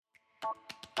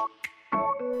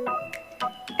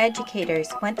Educators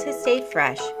want to stay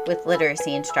fresh with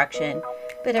literacy instruction,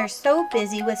 but are so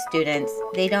busy with students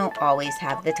they don't always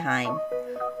have the time.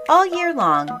 All year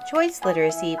long, Choice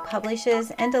Literacy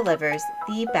publishes and delivers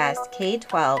the best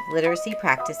K-12 literacy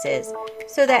practices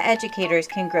so that educators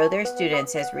can grow their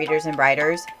students as readers and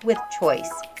writers with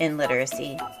choice in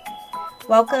literacy.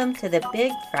 Welcome to the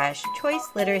Big Fresh Choice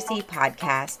Literacy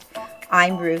Podcast.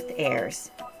 I'm Ruth Ayers.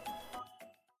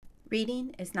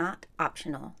 Reading is not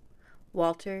optional.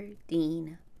 Walter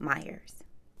Dean Myers.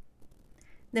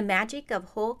 The Magic of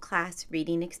Whole Class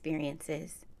Reading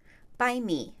Experiences by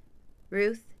me,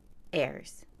 Ruth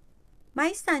Ayers.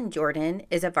 My son Jordan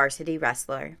is a varsity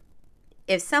wrestler.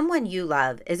 If someone you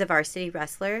love is a varsity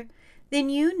wrestler, then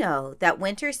you know that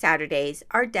winter Saturdays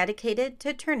are dedicated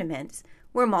to tournaments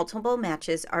where multiple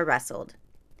matches are wrestled.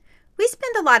 We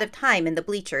spend a lot of time in the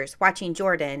bleachers watching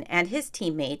Jordan and his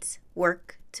teammates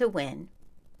work to win.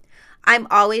 I'm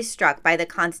always struck by the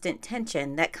constant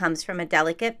tension that comes from a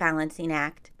delicate balancing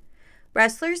act.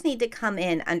 Wrestlers need to come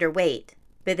in underweight,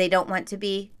 but they don't want to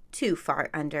be too far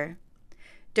under.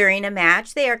 During a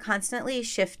match, they are constantly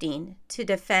shifting to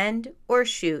defend or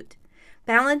shoot,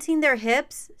 balancing their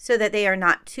hips so that they are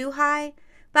not too high,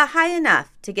 but high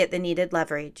enough to get the needed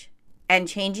leverage, and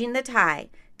changing the tie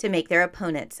to make their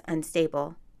opponents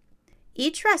unstable.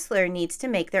 Each wrestler needs to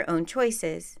make their own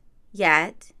choices,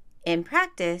 yet, in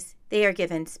practice, they are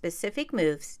given specific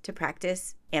moves to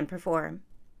practice and perform.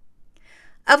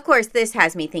 Of course, this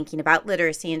has me thinking about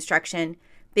literacy instruction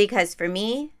because for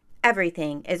me,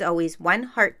 everything is always one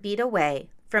heartbeat away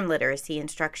from literacy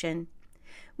instruction.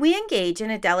 We engage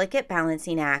in a delicate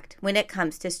balancing act when it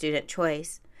comes to student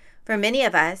choice. For many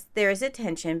of us, there is a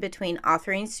tension between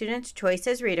authoring students' choice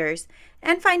as readers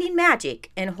and finding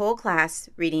magic in whole class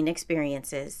reading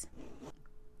experiences.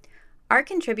 Our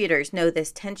contributors know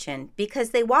this tension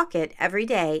because they walk it every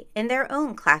day in their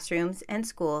own classrooms and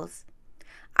schools.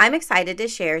 I'm excited to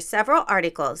share several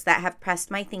articles that have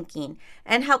pressed my thinking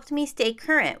and helped me stay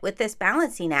current with this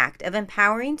balancing act of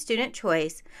empowering student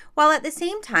choice while at the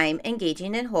same time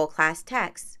engaging in whole class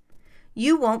texts.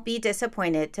 You won't be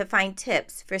disappointed to find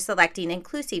tips for selecting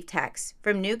inclusive texts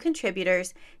from new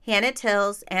contributors Hannah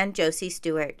Tills and Josie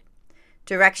Stewart.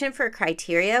 Direction for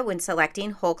criteria when selecting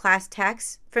whole class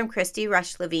texts from Christy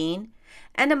Rush Levine,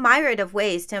 and a myriad of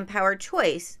ways to empower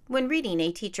choice when reading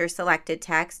a teacher-selected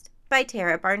text by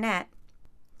Tara Barnett.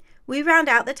 We round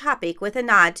out the topic with a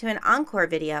nod to an encore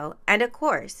video and a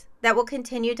course that will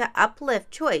continue to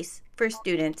uplift choice for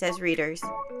students as readers.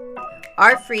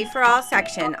 Our free-for-all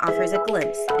section offers a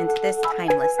glimpse into this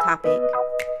timeless topic.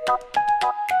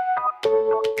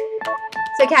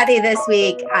 So, Kathy, this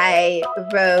week I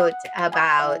wrote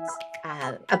about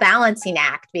a balancing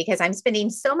act because I'm spending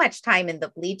so much time in the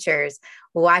bleachers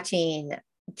watching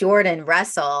Jordan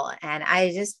wrestle. And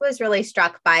I just was really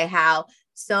struck by how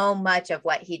so much of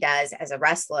what he does as a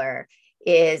wrestler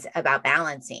is about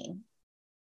balancing.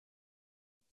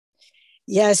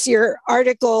 Yes, your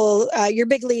article, your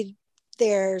big lead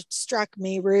there struck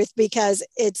me, Ruth, because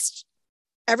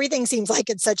everything seems like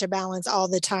it's such a balance all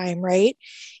the time, right?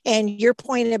 And your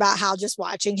point about how just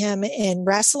watching him in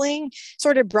wrestling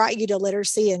sort of brought you to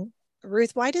literacy. And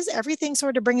Ruth, why does everything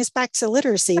sort of bring us back to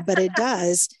literacy? But it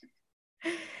does.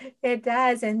 It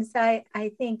does. And so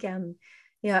I think,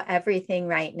 everything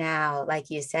right now, like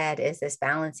you said, is this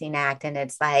balancing act. And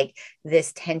it's like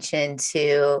this tension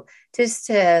to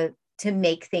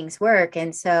make things work.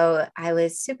 And so I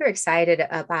was super excited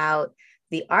about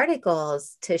the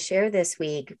articles to share this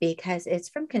week because it's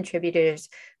from contributors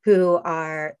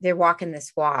they're walking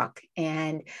this walk.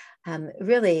 And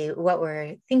really what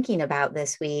we're thinking about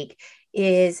this week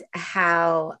is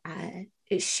how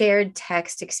shared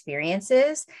text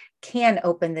experiences can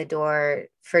open the door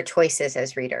for choices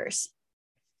as readers.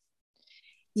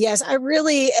 Yes,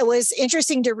 it was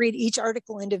interesting to read each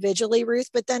article individually, Ruth,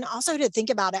 but then also to think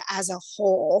about it as a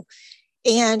whole.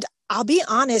 And I'll be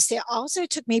honest, it also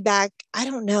took me back. I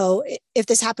don't know if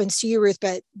this happens to you, Ruth,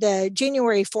 but the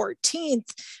January 14th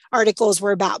articles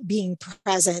were about being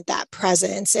present, that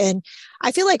presence. And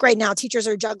I feel like right now teachers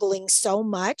are juggling so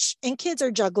much and kids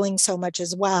are juggling so much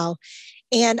as well.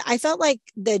 And I felt like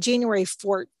the January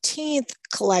 14th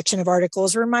collection of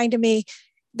articles reminded me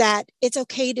that it's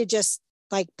okay to just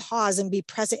like pause and be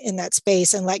present in that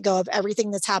space and let go of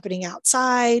everything that's happening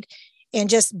outside and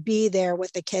just be there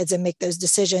with the kids and make those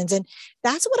decisions. And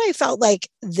that's what I felt like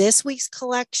this week's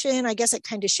collection, I guess it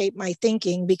kind of shaped my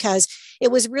thinking, because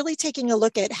it was really taking a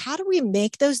look at how do we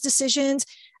make those decisions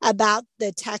about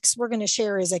the text we're going to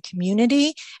share as a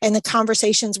community and the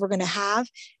conversations we're going to have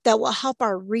that will help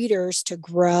our readers to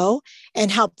grow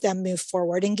and help them move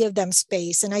forward and give them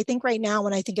space. And I think right now,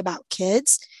 when I think about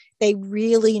kids, they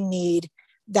really need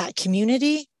that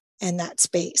community and that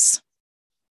space.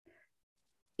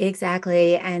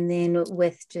 Exactly. And then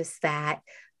with just that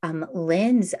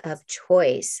lens of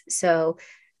choice. So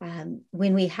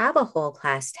when we have a whole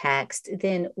class text,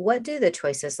 then what do the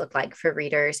choices look like for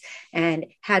readers? And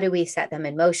how do we set them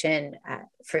in motion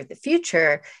for the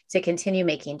future to continue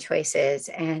making choices?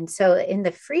 And so in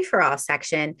the free for all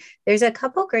section, there's a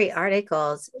couple great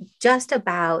articles just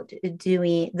about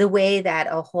doing the way that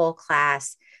a whole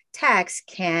class text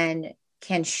can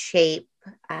shape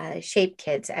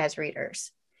kids as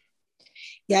readers.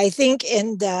 Yeah, I think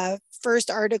in the first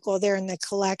article there in the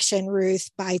collection, Ruth,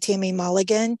 by Tammy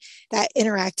Mulligan, that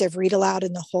interactive read aloud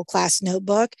in the whole class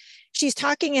notebook, she's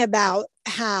talking about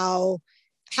how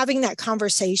having that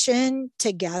conversation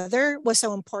together was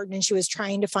so important. And she was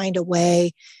trying to find a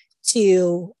way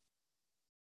to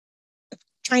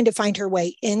trying to find her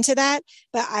way into that.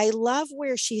 But I love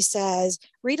where she says,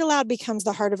 read aloud becomes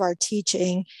the heart of our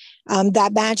teaching.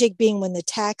 That magic being when the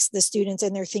text, the students,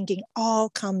 and their thinking all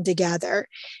come together.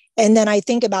 And then I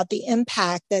think about the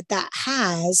impact that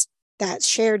has, that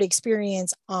shared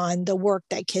experience, on the work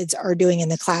that kids are doing in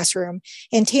the classroom.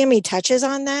 And Tammy touches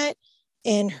on that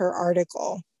in her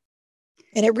article.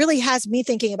 And it really has me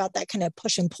thinking about that kind of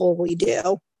push and pull we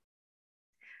do.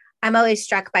 I'm always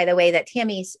struck by the way that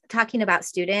Tammy's talking about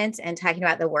students and talking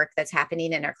about the work that's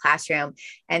happening in her classroom.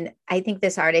 And I think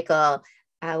this article,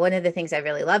 one of the things I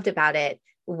really loved about it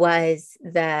was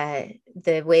the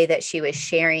way that she was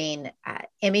sharing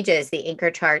images, the anchor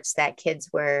charts that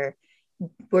kids were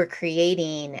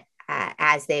creating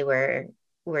as they were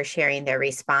sharing their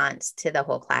response to the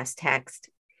whole class text.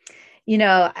 You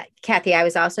know, Kathy, I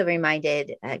was also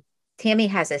reminded, Tammy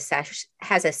has a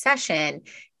session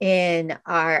in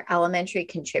our elementary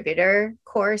contributor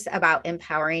course about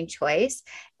empowering choice.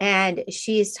 And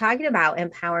she's talking about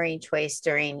empowering choice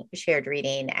during shared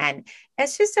reading. And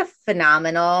it's just a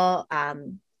phenomenal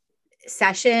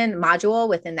session module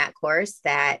within that course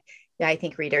that I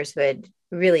think readers would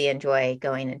really enjoy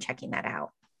going and checking that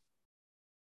out.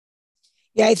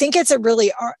 Yeah, I think it's a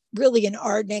really an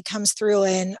art, and it comes through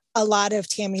in a lot of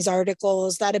Tammy's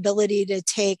articles, that ability to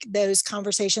take those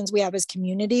conversations we have as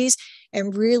communities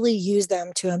and really use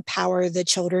them to empower the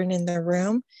children in the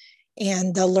room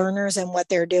and the learners and what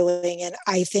they're doing. And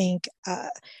I think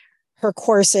her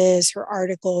courses, her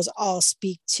articles all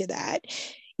speak to that.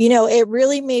 You know, it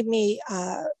really made me,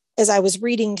 as I was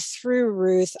reading through,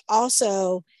 Ruth,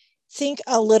 also think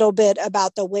a little bit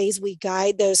about the ways we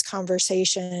guide those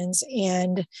conversations.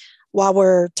 And while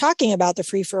we're talking about the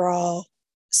free for all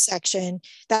section,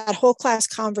 that whole class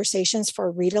conversations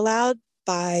for read aloud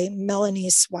by Melanie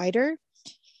Swider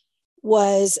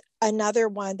was another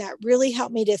one that really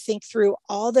helped me to think through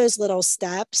all those little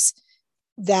steps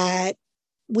that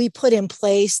we put in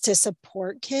place to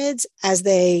support kids as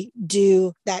they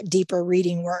do that deeper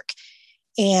reading work.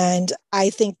 And I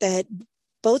think that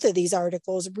both of these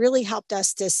articles really helped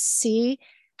us to see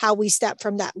how we step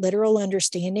from that literal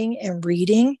understanding and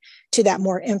reading to that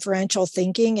more inferential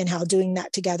thinking, and how doing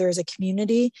that together as a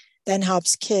community then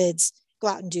helps kids go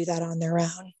out and do that on their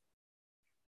own.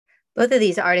 Both of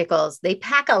these articles, they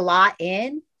pack a lot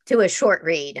in to a short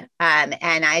read.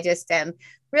 And I just am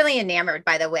really enamored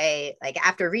by the way, like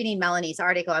after reading Melanie's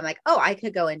article, I'm like, oh, I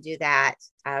could go and do that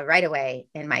right away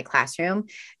in my classroom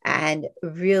and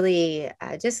really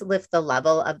just lift the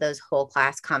level of those whole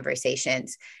class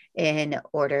conversations in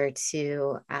order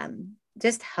to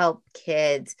just help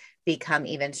kids become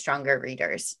even stronger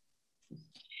readers.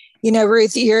 You know,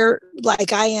 Ruth, you're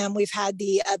like I am. We've had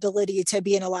the ability to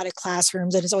be in a lot of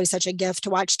classrooms, and it's always such a gift to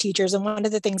watch teachers. And one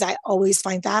of the things I always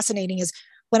find fascinating is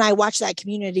when I watch that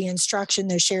community instruction,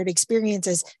 those shared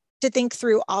experiences, to think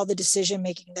through all the decision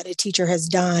making that a teacher has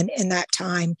done in that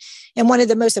time. And one of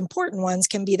the most important ones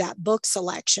can be that book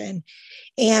selection.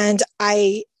 And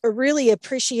I really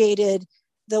appreciated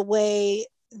the way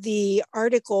the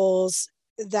articles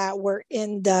that were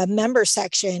in the member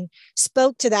section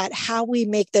spoke to that, how we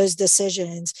make those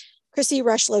decisions. Chrissy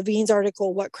Rush Levine's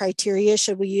article, What Criteria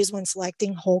Should We Use When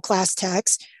Selecting Whole Class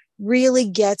Text, really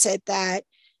gets at that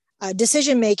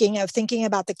decision making of thinking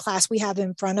about the class we have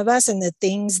in front of us and the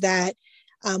things that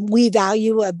we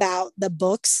value about the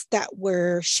books that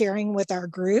we're sharing with our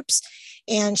groups.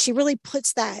 And she really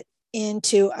puts that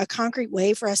into a concrete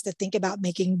way for us to think about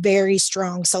making very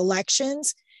strong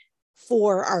selections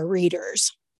for our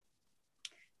readers.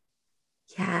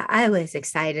 Yeah, I was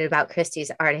excited about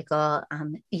Christy's article.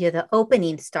 The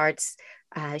opening starts,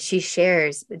 she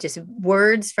shares just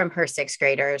words from her sixth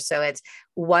graders. So it's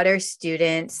what are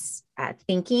students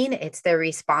thinking? It's their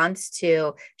response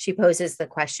to, she poses the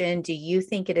question, do you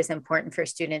think it is important for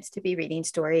students to be reading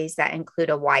stories that include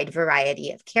a wide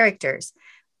variety of characters,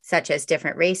 such as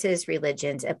different races,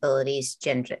 religions, abilities,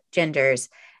 genders,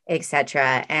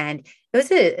 etc.? And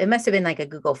it must have been like a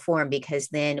Google form, because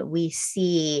then we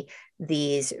see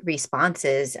these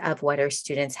responses of what our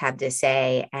students have to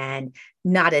say, and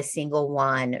not a single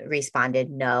one responded,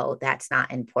 no, that's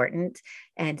not important.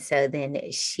 And so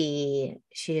then she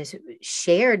has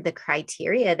shared the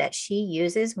criteria that she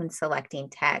uses when selecting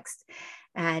text.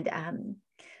 And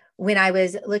when I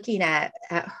was looking at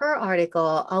her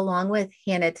article, along with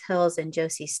Hannah Tills and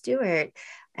Josie Stewart,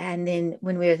 and then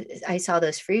I saw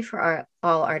those Free for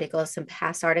All articles, some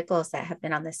past articles that have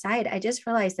been on the site, I just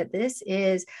realized that this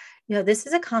is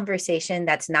a conversation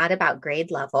that's not about grade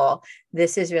level.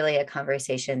 This is really a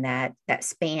conversation that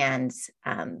spans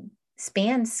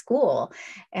school.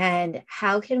 And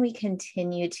how can we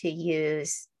continue to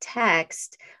use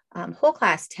text, whole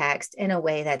class text, in a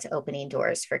way that's opening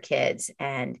doors for kids?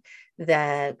 And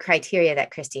the criteria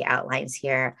that Christy outlines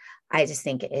here, I just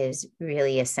think is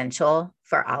really essential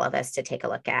for all of us to take a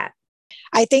look at.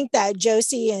 I think that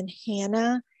Josie and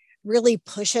Hannah really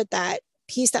push at that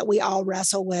piece that we all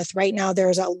wrestle with. Right now,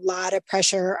 there's a lot of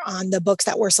pressure on the books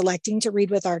that we're selecting to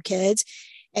read with our kids.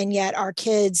 And yet our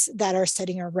kids that are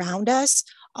sitting around us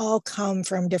all come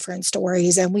from different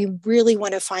stories. And we really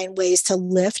want to find ways to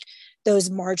lift those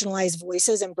marginalized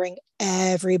voices and bring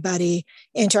everybody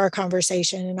into our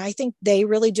conversation. And I think they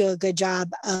really do a good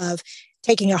job of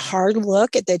taking a hard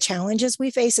look at the challenges we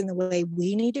face and the way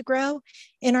we need to grow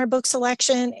in our book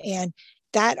selection. And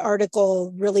that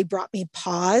article really brought me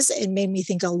pause and made me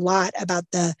think a lot about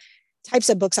the types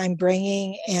of books I'm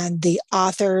bringing and the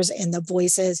authors and the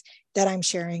voices that I'm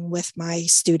sharing with my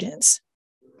students.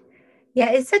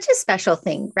 Yeah, it's such a special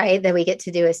thing, right? That we get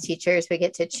to do as teachers. We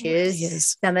get to choose Really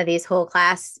some of these whole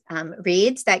class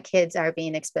reads that kids are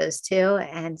being exposed to.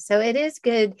 And so it is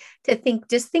good to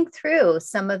think through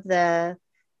some of the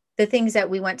things that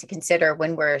we want to consider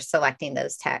when we're selecting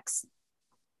those texts.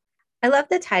 I love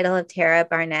the title of Tara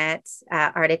Barnett's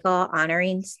article,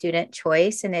 Honoring Student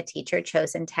Choice in a Teacher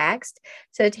Chosen Text.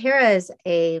 So Tara is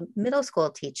a middle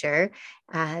school teacher,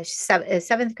 a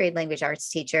seventh grade language arts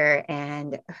teacher,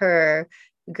 and her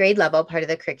grade level part of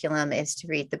the curriculum is to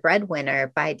read The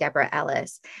Breadwinner by Deborah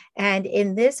Ellis. And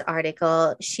in this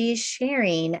article, she's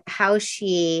sharing how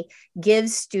she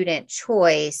gives student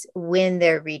choice when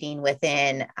they're reading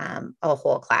within a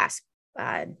whole class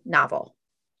novel.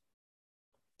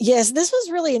 Yes, this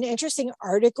was really an interesting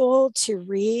article to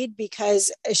read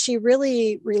because she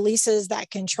really releases that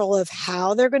control of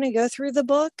how they're going to go through the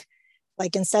book.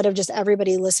 Like instead of just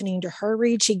everybody listening to her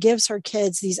read, she gives her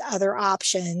kids these other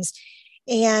options.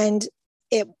 And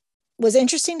it was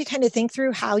interesting to kind of think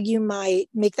through how you might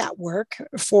make that work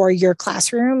for your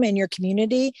classroom and your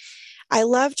community. I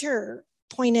loved her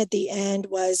point at the end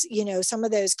was, some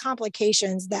of those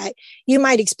complications that you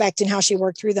might expect and how she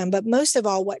worked through them. But most of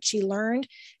all, what she learned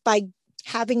by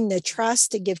having the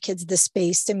trust to give kids the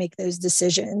space to make those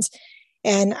decisions.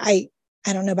 And I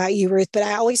don't know about you, Ruth, but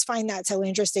I always find that so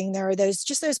interesting. There are those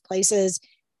places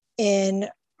in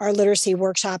our literacy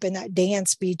workshop and that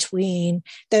dance between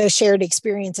those shared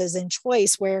experiences and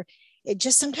choice where it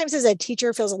just sometimes as a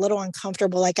teacher feels a little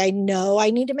uncomfortable. Like I know I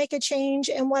need to make a change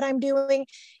in what I'm doing.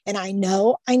 And I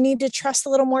know I need to trust a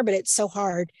little more, but it's so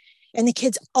hard. And the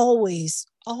kids always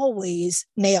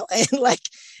nail it. Like,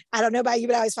 I don't know about you,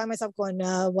 but I always find myself going,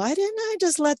 no, why didn't I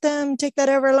just let them take that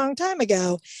over a long time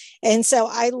ago? And so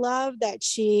I love that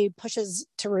she pushes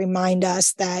to remind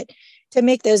us that to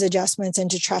make those adjustments and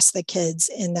to trust the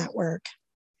kids in that work.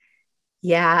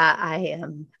 Yeah,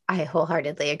 I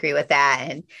wholeheartedly agree with that.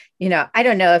 And, I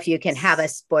don't know if you can have a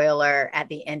spoiler at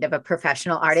the end of a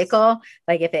professional article,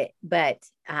 but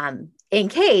in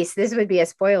case this would be a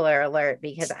spoiler alert,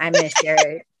 because I'm going to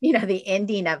share, the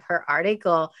ending of her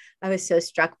article. I was so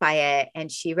struck by it.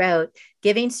 And she wrote,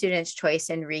 giving students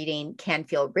choice in reading can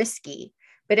feel risky.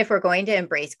 But if we're going to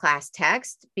embrace class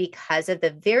text because of the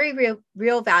very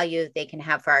real value they can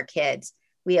have for our kids,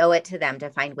 we owe it to them to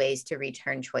find ways to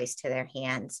return choice to their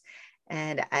hands.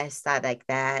 And I just thought like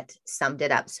that summed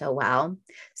it up so well.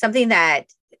 Something that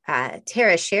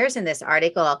Tara shares in this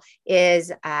article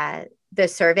is the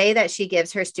survey that she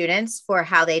gives her students for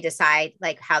how they decide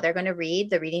like how they're going to read,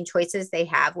 the reading choices they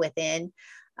have within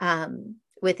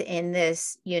within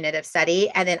this unit of study.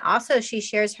 And then also she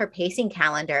shares her pacing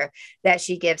calendar that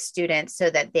she gives students so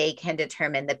that they can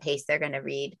determine the pace they're going to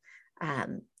read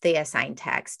the assigned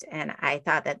text. And I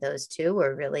thought that those two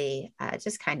were really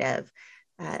just kind of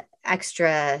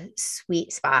extra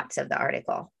sweet spots of the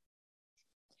article.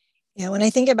 Yeah, when I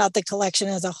think about the collection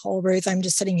as a whole, Ruth, I'm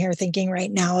just sitting here thinking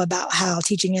right now about how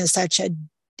teaching is such a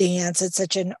dance, it's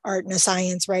such an art and a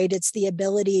science, right? It's the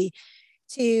ability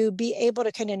to be able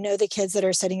to kind of know the kids that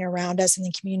are sitting around us in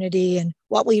the community and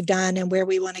what we've done and where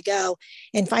we want to go,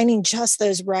 and finding just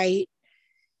those right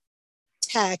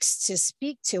texts to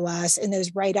speak to us and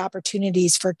those right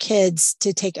opportunities for kids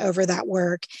to take over that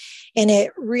work. And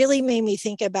it really made me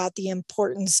think about the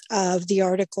importance of the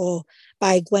article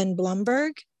by Gwen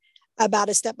Blumberg about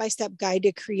a step-by-step guide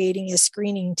to creating a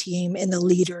screening team in the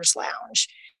Leaders Lounge.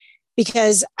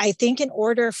 Because I think in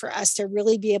order for us to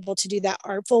really be able to do that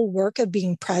artful work of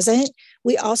being present,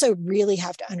 we also really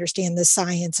have to understand the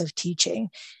science of teaching.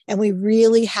 And we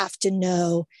really have to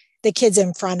know the kids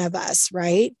in front of us,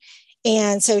 right?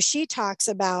 And so she talks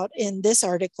about in this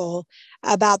article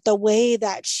about the way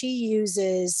that she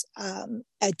uses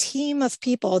a team of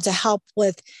people to help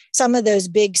with some of those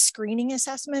big screening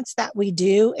assessments that we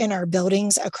do in our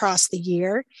buildings across the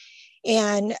year.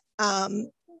 And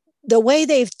the way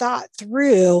they've thought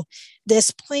through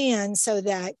this plan so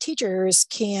that teachers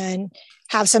can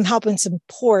have some help and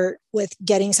support with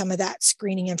getting some of that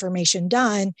screening information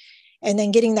done, and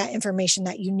then getting that information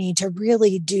that you need to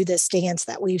really do this dance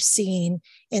that we've seen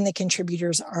in the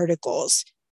contributors' articles.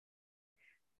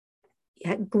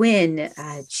 Yeah, Gwen,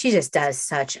 she just does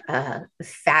such a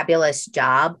fabulous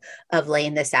job of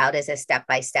laying this out as a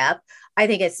step-by-step. I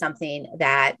think it's something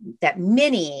that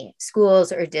many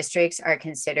schools or districts are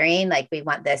considering. Like, we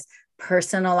want this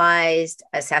personalized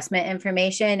assessment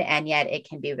information, and yet it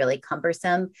can be really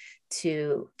cumbersome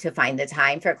to find the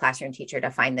time for a classroom teacher to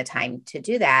find the time to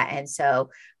do that. And so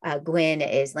Gwen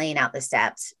is laying out the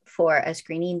steps for a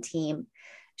screening team.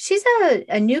 She's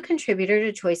a new contributor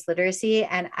to Choice Literacy,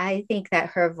 and I think that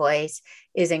her voice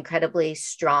is incredibly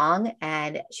strong,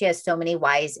 and she has so many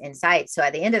wise insights. So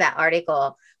at the end of that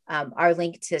article, our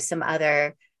link to some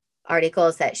other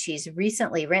articles that she's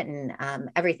recently written.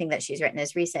 Everything that she's written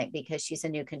is recent because she's a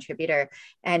new contributor,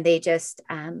 and they just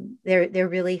they're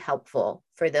really helpful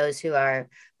for those who are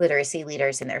literacy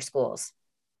leaders in their schools.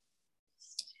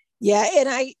 Yeah, and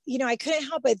I couldn't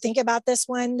help but think about this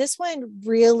one. This one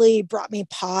really brought me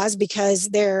pause because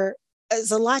there is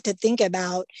a lot to think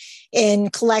about in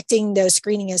collecting those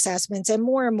screening assessments. And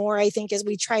more, I think, as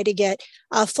we try to get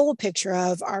a full picture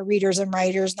of our readers and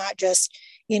writers, not just,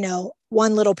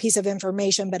 one little piece of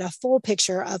information, but a full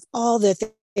picture of all the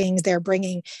things they're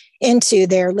bringing into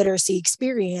their literacy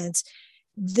experience.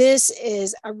 This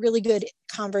is a really good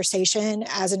conversation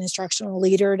as an instructional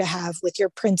leader to have with your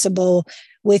principal,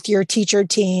 with your teacher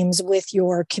teams, with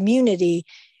your community,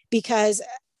 because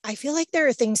I feel like there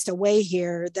are things to weigh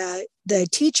here. The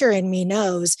teacher in me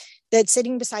knows that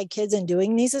sitting beside kids and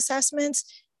doing these assessments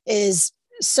is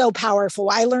so powerful.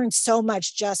 I learned so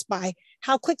much just by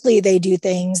how quickly they do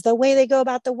things, the way they go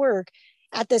about the work.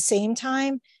 At the same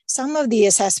time, some of the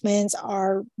assessments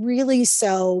are really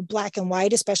so black and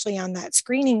white, especially on that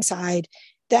screening side,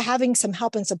 that having some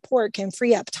help and support can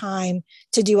free up time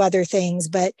to do other things.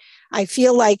 But I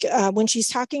feel like when she's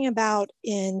talking about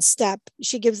in STEP,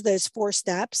 she gives those 4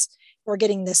 steps for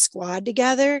getting this squad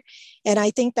together. And I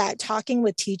think that talking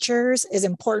with teachers is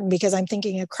important because I'm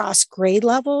thinking across grade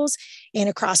levels and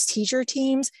across teacher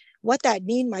teams, what that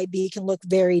need might be can look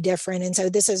very different. And so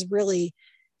this is really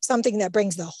something that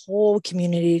brings the whole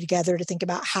community together to think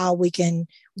about how we can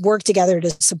work together to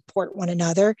support one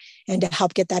another and to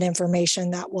help get that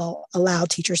information that will allow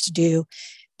teachers to do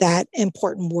that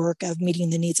important work of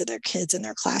meeting the needs of their kids in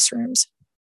their classrooms.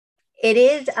 It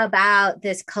is about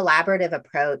this collaborative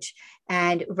approach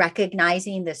and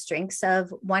recognizing the strengths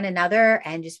of one another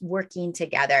and just working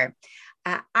together.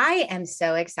 I am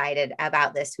so excited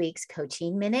about this week's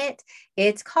Coaching Minute.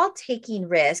 It's called Taking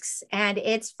Risks, and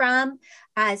it's from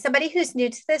somebody who's new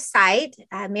to the site.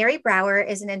 Mary Brower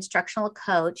is an instructional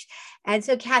coach. And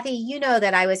so, Kathy, you know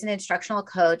that I was an instructional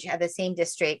coach at the same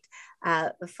district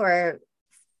for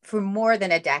more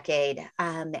than a decade.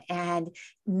 And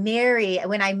Mary,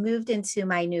 when I moved into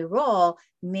my new role,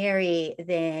 Mary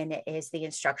then is the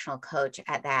instructional coach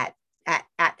at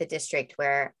the district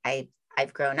where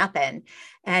I've grown up in.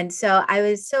 And so I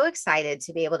was so excited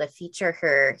to be able to feature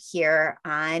her here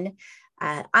on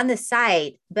the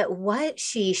site. But what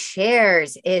she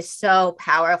shares is so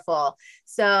powerful.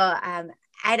 So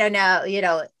I don't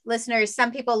know, listeners,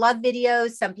 some people love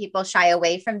videos, some people shy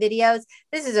away from videos.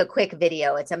 This is a quick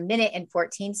video. It's 1 minute and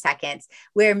 14 seconds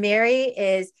where Mary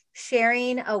is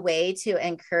sharing a way to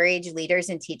encourage leaders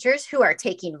and teachers who are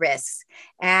taking risks.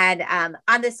 And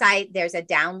on the site, there's a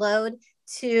download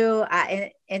to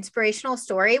an inspirational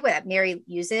story that Mary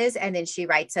uses, and then she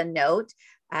writes a note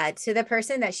to the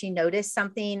person that she noticed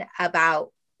something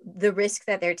about the risk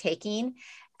that they're taking.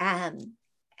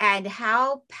 And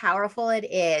how powerful it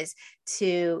is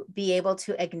to be able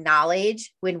to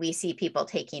acknowledge when we see people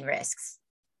taking risks.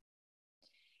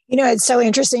 It's so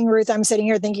interesting, Ruth. I'm sitting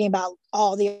here thinking about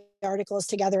all the articles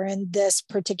together in this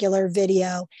particular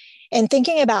video and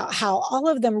thinking about how all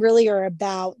of them really are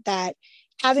about that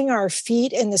having our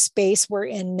feet in the space we're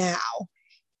in now.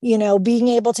 Being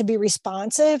able to be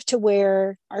responsive to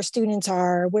where our students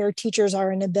are, where teachers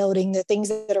are in the building, the things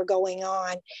that are going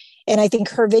on. And I think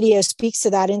her video speaks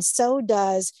to that. And so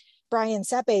does Brian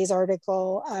Seppe's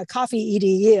article, Coffee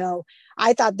EDU.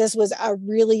 I thought this was a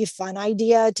really fun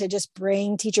idea to just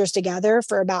bring teachers together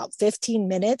for about 15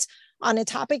 minutes on a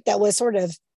topic that was sort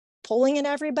of pulling at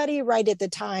everybody right at the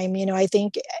time. I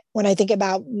think when I think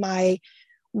about my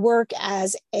work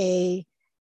as a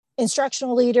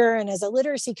instructional leader and as a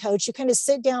literacy coach, you kind of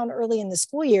sit down early in the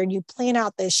school year and you plan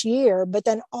out this year, but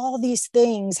then all these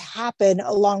things happen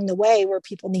along the way where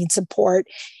people need support.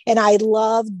 And I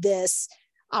love this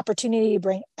opportunity to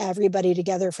bring everybody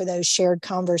together for those shared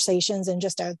conversations in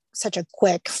just such a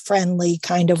quick, friendly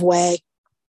kind of way.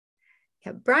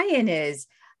 Yeah, Brian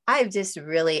I'm just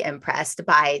really impressed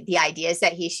by the ideas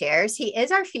that he shares. He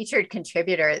is our featured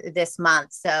contributor this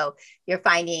month. So we're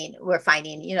finding,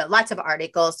 lots of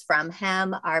articles from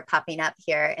him are popping up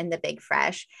here in the Big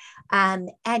Fresh.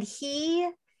 And he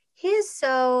is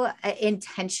so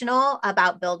intentional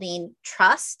about building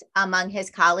trust among his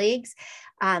colleagues.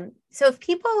 So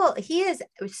he is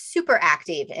super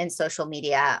active in social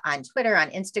media, on Twitter, on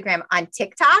Instagram, on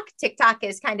TikTok. TikTok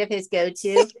is kind of his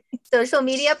go-to social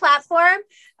media platform.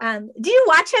 Do you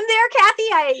watch him there,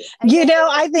 Kathy?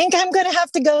 I think I'm going to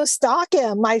have to go stalk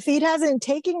him. My feed hasn't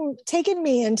taken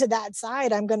me into that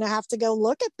side. I'm going to have to go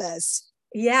look at this.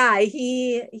 Yeah,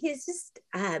 he's just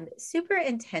super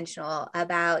intentional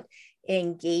about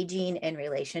engaging in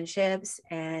relationships,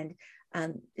 and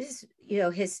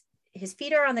his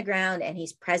feet are on the ground and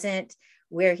he's present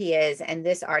where he is. And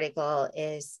this article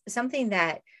is something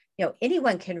that,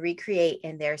 anyone can recreate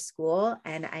in their school.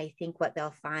 And I think what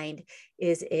they'll find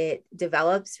is it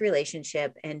develops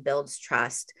relationship and builds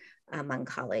trust among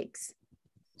colleagues.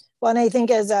 Well, and I think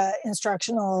as an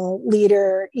instructional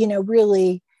leader,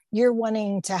 really, you're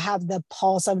wanting to have the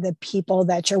pulse of the people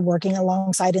that you're working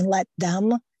alongside and let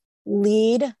them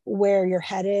lead where you're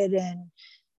headed and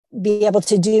be able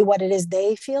to do what it is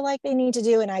they feel like they need to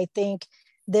do. And I think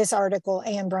this article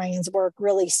and Brian's work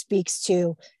really speaks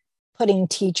to putting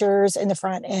teachers in the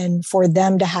front and for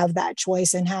them to have that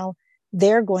choice in how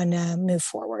they're going to move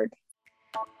forward.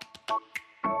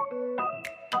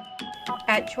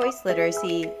 At Choice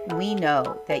Literacy, we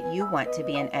know that you want to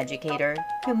be an educator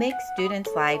who makes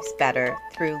students' lives better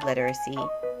through literacy.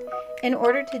 In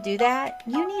order to do that,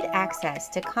 you need access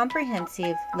to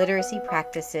comprehensive literacy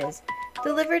practices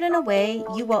delivered in a way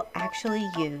you will actually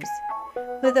use.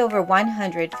 With over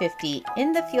 150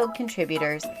 in-the-field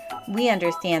contributors, we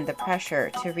understand the pressure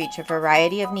to reach a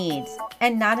variety of needs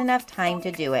and not enough time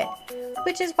to do it,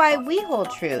 which is why we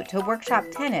hold true to workshop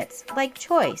tenets like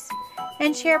choice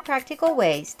and share practical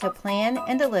ways to plan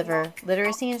and deliver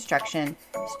literacy instruction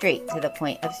straight to the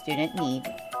point of student need.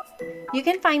 You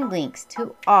can find links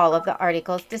to all of the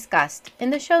articles discussed in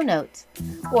the show notes,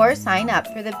 or sign up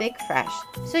for the Big Fresh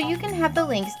so you can have the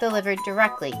links delivered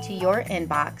directly to your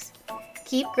inbox.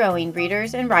 Keep growing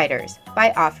readers and writers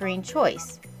by offering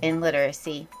choice in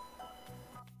literacy.